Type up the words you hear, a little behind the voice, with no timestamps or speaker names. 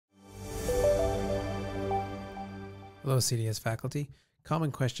Hello, CDS faculty.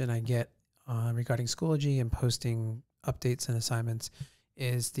 Common question I get regarding Schoology and posting updates and assignments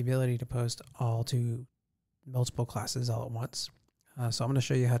is the ability to post all to multiple classes all at once. So I'm going to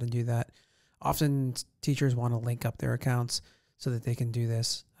show you how to do that. Often teachers want to link up their accounts so that they can do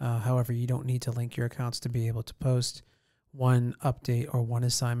this. However, you don't need to link your accounts to be able to post one update or one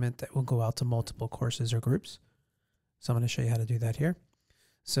assignment that will go out to multiple courses or groups. So I'm going to show you how to do that here.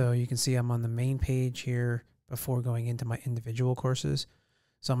 So you can see I'm on the main page here before going into my individual courses.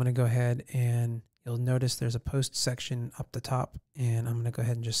 So I'm going to go ahead and you'll notice there's a post section up the top, and I'm going to go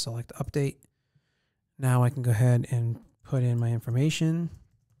ahead and just select update. Now I can go ahead and put in my information.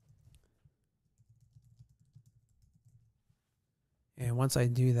 And once I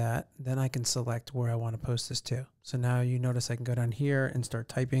do that, then I can select where I want to post this to. So now you notice I can go down here and start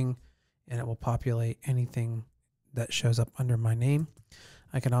typing, and it will populate anything that shows up under my name.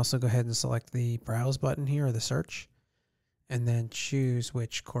 I can also go ahead and select the browse button here, or the search, and then choose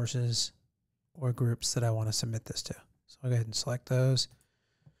which courses or groups that I want to submit this to. So I'll go ahead and select those.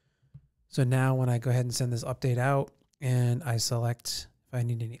 So now when I go ahead and send this update out and I select if I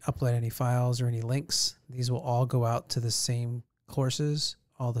need to upload any files or any links, these will all go out to the same courses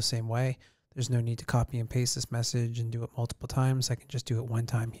all the same way. There's no need to copy and paste this message and do it multiple times. I can just do it one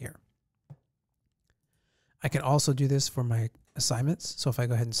time here. I can also do this for my assignments. So if I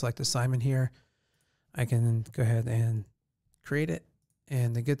go ahead and select assignment here, I can go ahead and create it.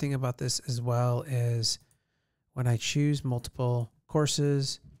 And the good thing about this as well is when I choose multiple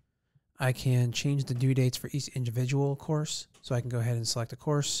courses, I can change the due dates for each individual course. So I can go ahead and select a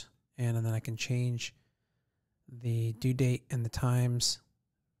course, and then I can change the due date and the times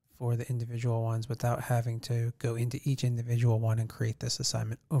for the individual ones without having to go into each individual one and create this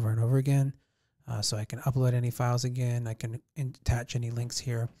assignment over and over again. So I can upload any files again. I can attach any links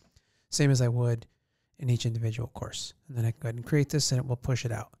here, same as I would in each individual course. And then I can go ahead and create this, and it will push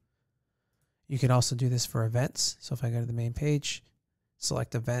it out. You can also do this for events. So if I go to the main page,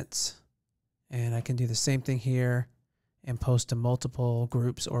 select events, and I can do the same thing here and post to multiple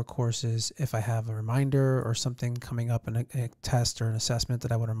groups or courses. If I have a reminder or something coming up in a test or an assessment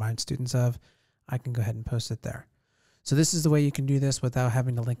that I would remind students of, I can go ahead and post it there. So this is the way you can do this without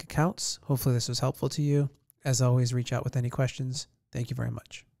having to link accounts. Hopefully this was helpful to you. As always, reach out with any questions. Thank you very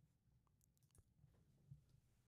much.